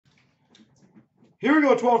Here we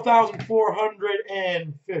go,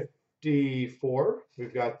 12,454.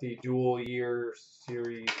 We've got the dual year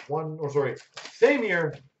series one, or sorry, same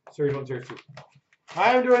year, series one, series two.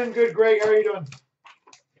 I'm doing good, Greg. How are you doing?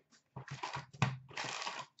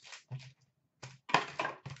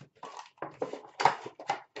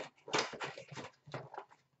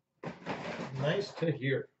 Nice to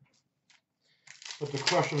hear. What's the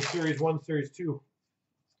question of series one, series two?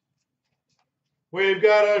 We've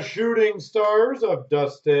got a Shooting Stars of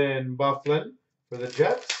Dustin Byfuglien for the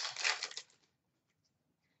Jets.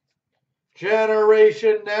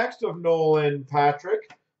 Generation Next of Nolan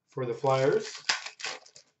Patrick for the Flyers.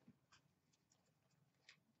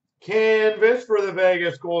 Canvas for the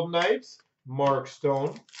Vegas Golden Knights, Mark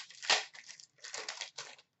Stone.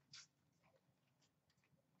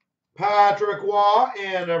 Patrick Waugh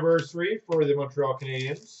Anniversary for the Montreal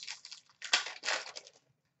Canadiens.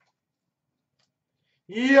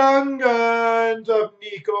 Young Guns of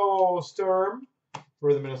Nico Sturm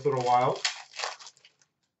for the Minnesota Wild.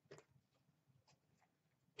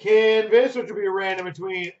 Canvas, which will be random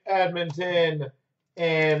between Edmonton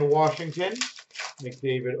and Washington,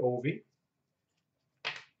 McDavid Ovi.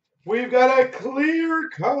 We've got a clear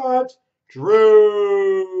cut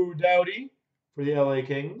Drew Doughty for the LA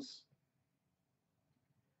Kings.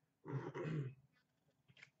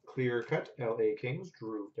 Clear cut LA Kings,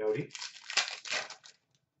 Drew Doughty.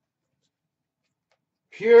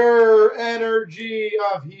 Pure Energy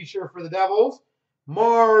of Hischier for the Devils.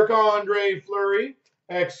 Marc-Andre Fleury.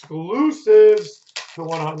 Exclusives to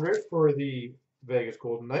 100 for the Vegas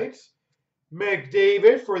Golden Knights.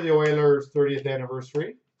 McDavid for the Oilers' 30th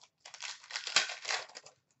anniversary.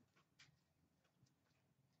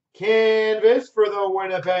 Canvas for the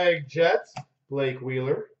Winnipeg Jets, Blake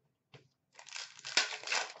Wheeler.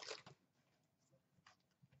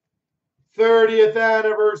 30th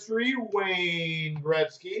anniversary, Wayne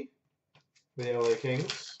Gretzky for the LA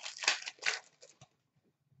Kings.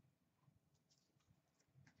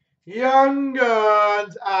 Young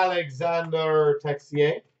Guns, Alexander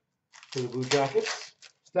Texier for the Blue Jackets.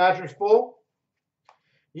 Statures full.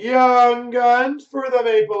 Young Guns for the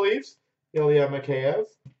Maple Leafs, Ilya Mikheyev.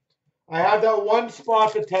 I have that one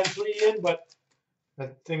spot potentially in, but I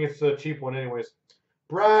think it's a cheap one anyways.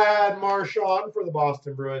 Brad Marchand for the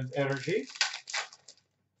Boston Bruins Energy.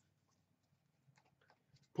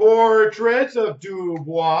 Portraits of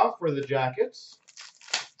Dubois for the Jackets.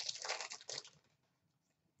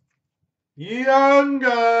 Young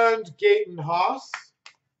Guns, Gaten Haas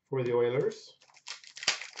for the Oilers.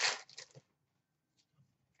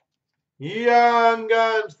 Young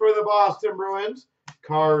Guns for the Boston Bruins,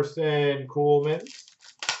 Carson Coolman.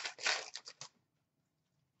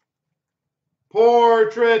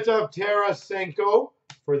 Portrait of Tarasenko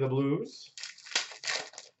for the Blues.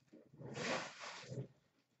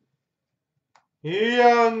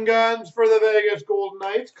 Young Guns for the Vegas Golden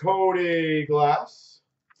Knights, Cody Glass.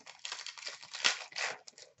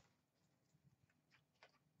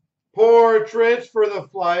 Portraits for the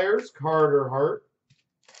Flyers, Carter Hart.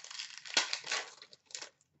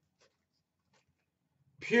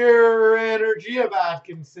 Pure Energy of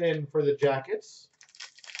Atkinson for the Jackets.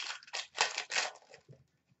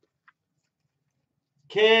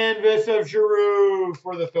 Canvas of Giroux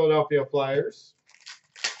for the Philadelphia Flyers.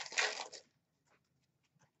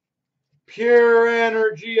 Pure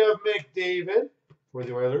Energy of McDavid for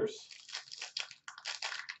the Oilers.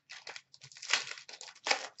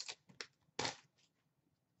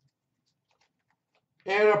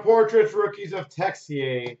 And a Portraits Rookies of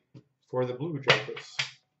Texier for the Blue Jackets.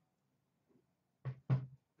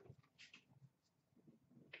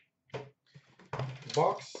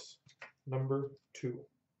 Box number 2.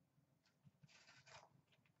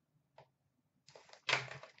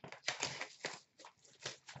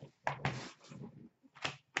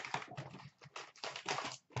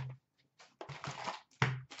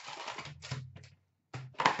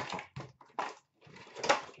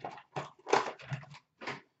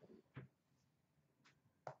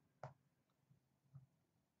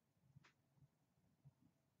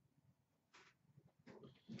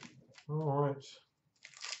 All right.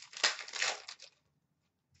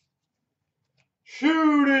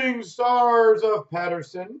 Shooting Stars of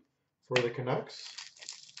Patterson for the Canucks.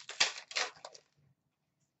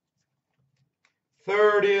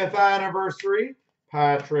 30th anniversary,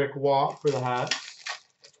 Patrick Waugh for the Habs.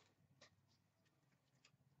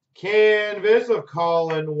 Canvas of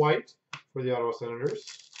Colin White for the Ottawa Senators.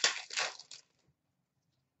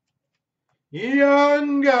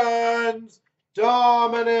 Young Guns,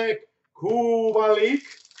 Dominic Kubalik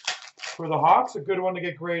for the Hawks. A good one to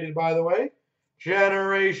get graded, by the way.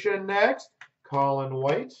 Generation Next, Colin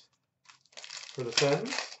White for the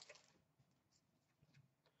Sens.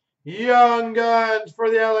 Young Guns for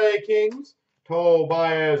the LA Kings,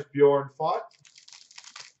 Tobias Bjornfot.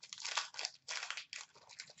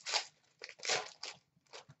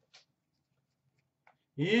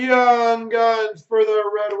 Young Guns for the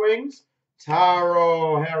Red Wings,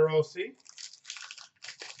 Taro Hirose.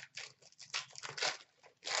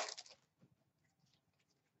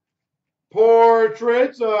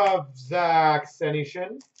 Portraits of Zach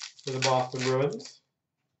Senyshyn for the Boston Bruins.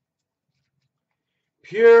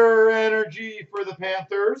 Pure Energy for the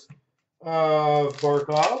Panthers of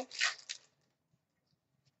Barkov.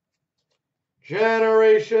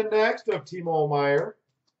 Generation Next of Timo Meier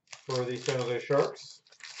for the San Jose Sharks.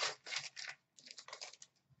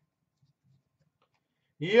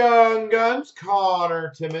 Young Guns,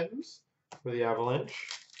 Connor Timmins for the Avalanche.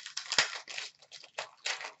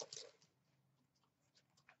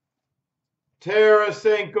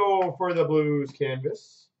 Tarasenko for the Blues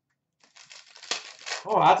canvas.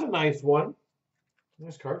 Oh, that's a nice one.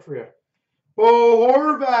 Nice card for you. Bo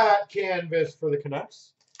Horvat canvas for the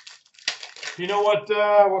Canucks. You know what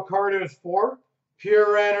card it is for?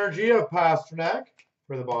 Pure Energy of Pasternak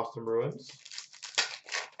for the Boston Bruins.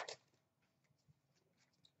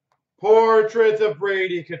 Portraits of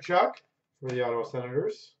Brady Tkachuk for the Ottawa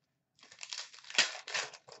Senators.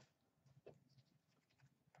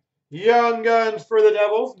 Young Guns for the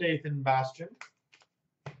Devils, Nathan Bastian.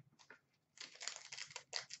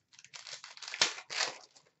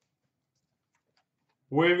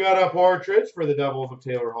 We've got a portraits for the Devils of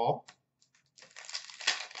Taylor Hall.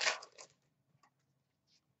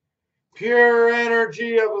 Pure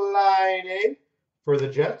Energy of Line for the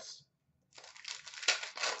Jets.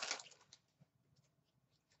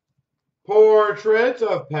 Portrait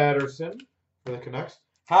of Patterson for the Canucks.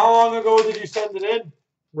 How long ago did you send it in,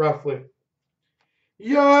 roughly?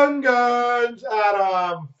 Young Guns,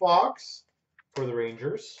 Adam Fox for the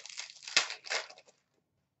Rangers.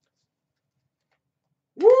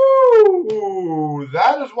 Woo!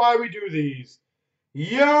 That is why we do these.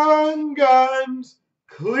 Young Guns,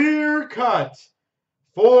 clear cut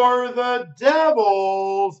for the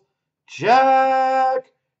Devils, Jack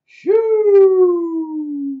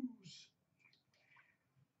Hughes.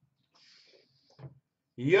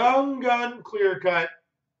 Young Gun clear cut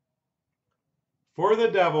for the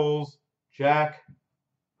Devils, Jack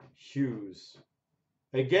Hughes.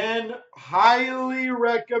 Again, highly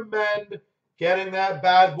recommend getting that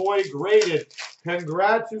bad boy graded.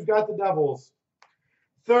 Congrats, who's got the Devils.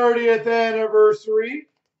 30th anniversary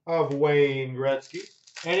of Wayne Gretzky.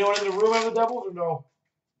 Anyone in the room have the Devils or no?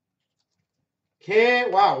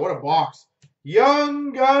 Wow, what a box.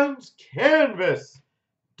 Young Guns canvas,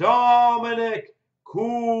 Dominic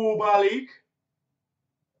Kubalik.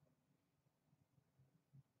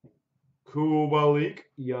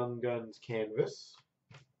 Young Guns canvas.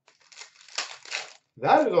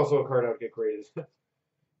 That is also a card I would get graded.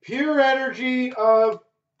 Pure Energy of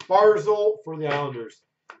Barzal for the Islanders.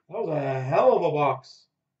 That was a hell of a box.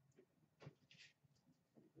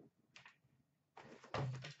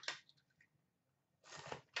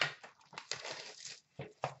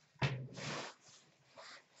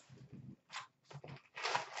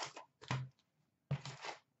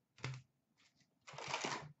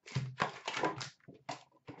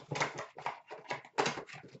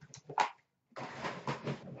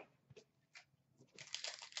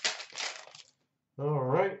 All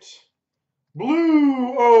right.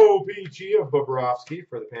 Blue OPG of Bobrovsky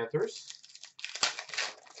for the Panthers.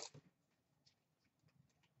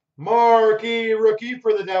 Marquee rookie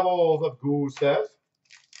for the Devils of Gusev.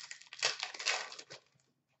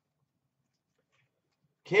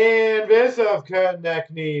 Canvas of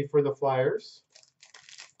Konechny for the Flyers.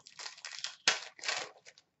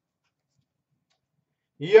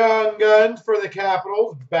 Young Guns for the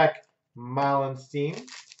Capitals, Beck Malenstein.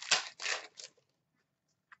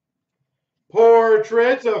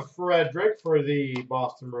 Portrait of Frederick for the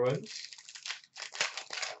Boston Bruins.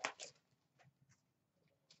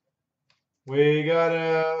 We got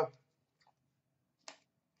a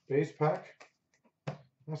base pack.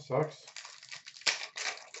 That sucks.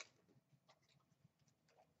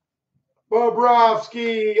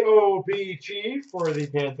 Bobrovsky OPG for the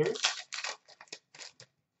Panthers.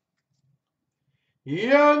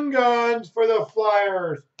 Young Guns for the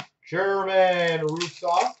Flyers, German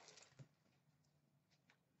Rusov.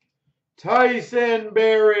 Tyson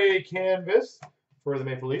Barrie canvas for the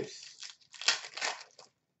Maple Leafs.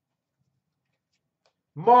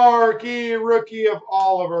 Marquee rookie of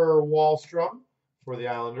Oliver Wahlstrom for the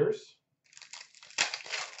Islanders.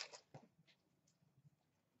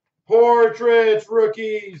 Portraits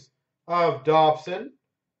rookies of Dobson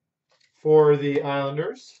for the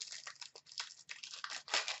Islanders.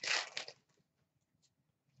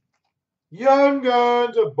 Young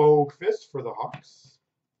Guns of Boakfist for the Hawks.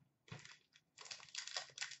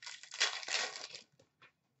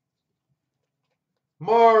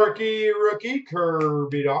 Marquee rookie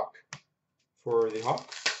Kirby Dach for the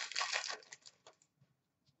Hawks.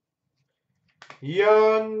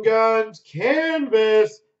 Young Guns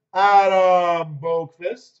canvas Adam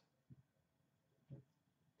Boakfist.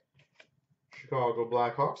 Chicago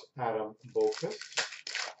Blackhawks, Adam Boakfist.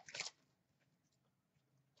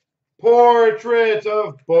 Portrait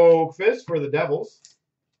of Boakfist for the Devils.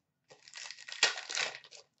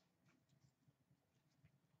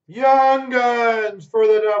 Young Guns for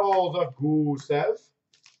the Devils of Gusev.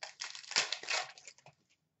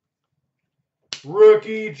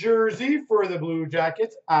 Rookie jersey for the Blue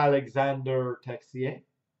Jackets, Alexander Texier.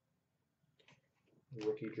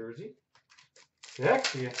 Rookie jersey.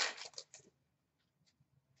 Texier.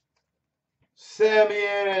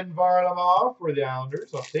 Semyon Varlamov for the Islanders,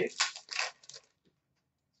 update.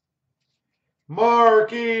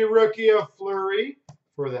 Marquee rookie of Fleury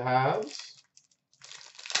for the Habs.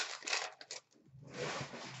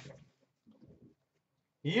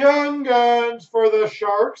 Young Guns for the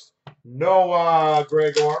Sharks, Noah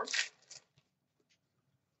Gregor.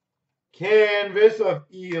 Canvas of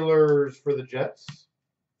Ehlers for the Jets.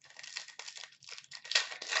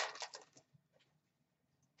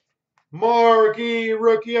 Marquee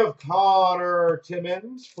rookie of Connor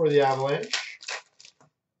Timmins for the Avalanche.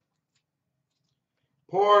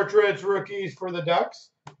 Portraits rookies for the Ducks,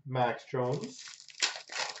 Max Jones.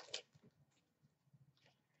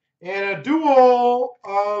 And a duel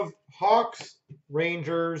of Hawks,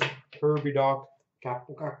 Rangers, Kirby Dach,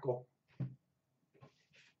 Capo.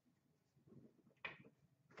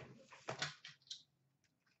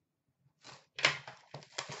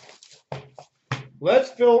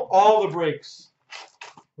 Let's fill all the breaks.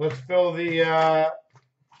 Let's fill the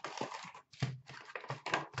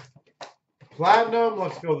Platinum.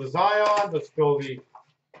 Let's fill the Zion. Let's fill the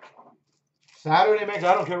Saturday mix.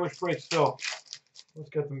 I don't care which breaks fill.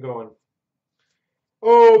 Let's get them going.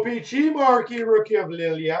 OPG marquee rookie of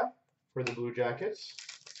Lilia for the Blue Jackets.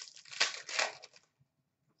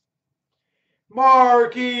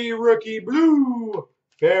 Marquee rookie blue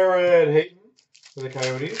Barrett Hayton for the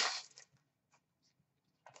Coyotes.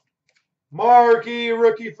 Marquee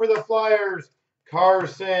rookie for the Flyers,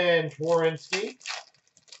 Carson Twarynski.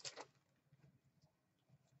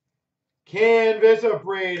 Canvas of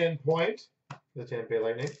Braden Point for the Tampa Bay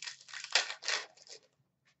Lightning.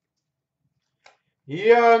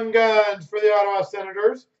 Young Guns for the Ottawa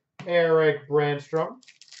Senators, Eric Brandstrom.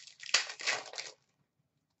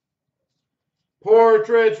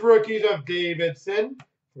 Portraits rookies of Davidson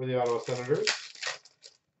for the Ottawa Senators.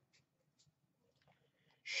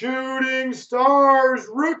 Shooting Stars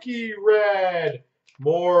rookie red,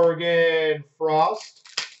 Morgan Frost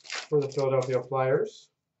for the Philadelphia Flyers.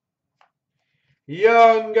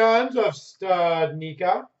 Young Guns of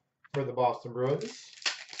Studnicka for the Boston Bruins.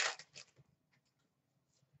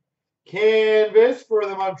 Canvas for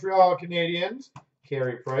the Montreal Canadiens,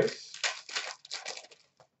 Carey Price.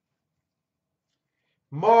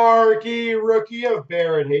 Marquee rookie of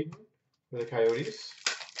Barrett Hayton for the Coyotes.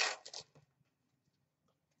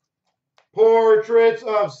 Portraits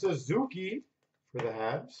of Suzuki for the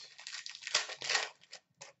Habs.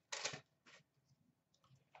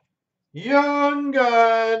 Young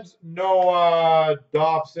Guns, Noah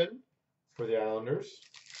Dobson for the Islanders.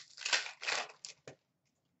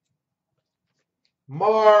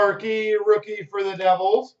 Marquee rookie for the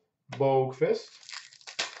Devils, Boakfist.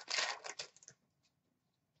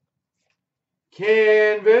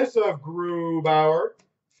 Canvas of Grubauer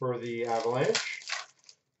for the Avalanche.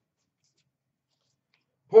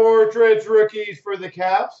 Portraits rookies for the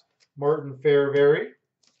Caps, Martin Fairberry.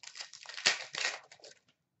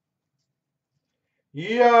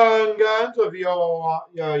 Young Guns of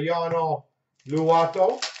Yano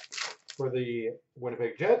Luato for the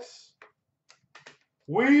Winnipeg Jets.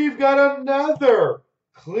 We've got another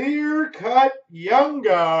clear-cut Young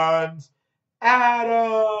Guns,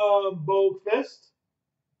 Adam Boakfist.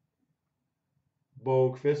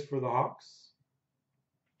 Boakfist for the Hawks.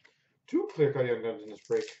 Two clear-cut Young Guns in this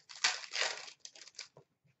break.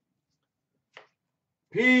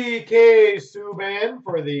 PK Subban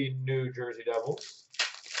for the New Jersey Devils.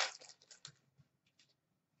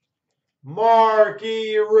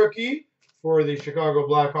 Marquee rookie for the Chicago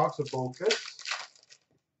Blackhawks of Boakfist.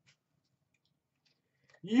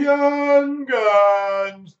 Young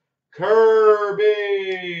Guns,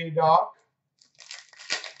 Kirby Doc.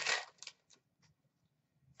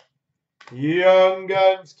 Young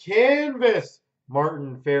Guns Canvas,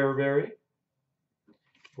 Martin Fairberry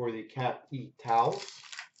for the Capitals.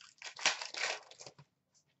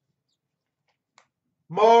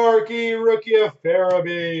 Marquee rookie of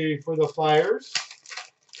Farabee for the Flyers.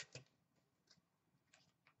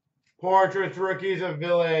 Portraits rookies of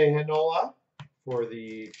Ville Heinola for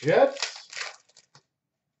the Jets.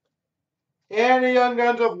 And the Young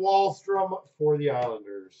Guns of Wallstrom for the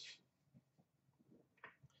Islanders.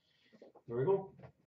 There we go.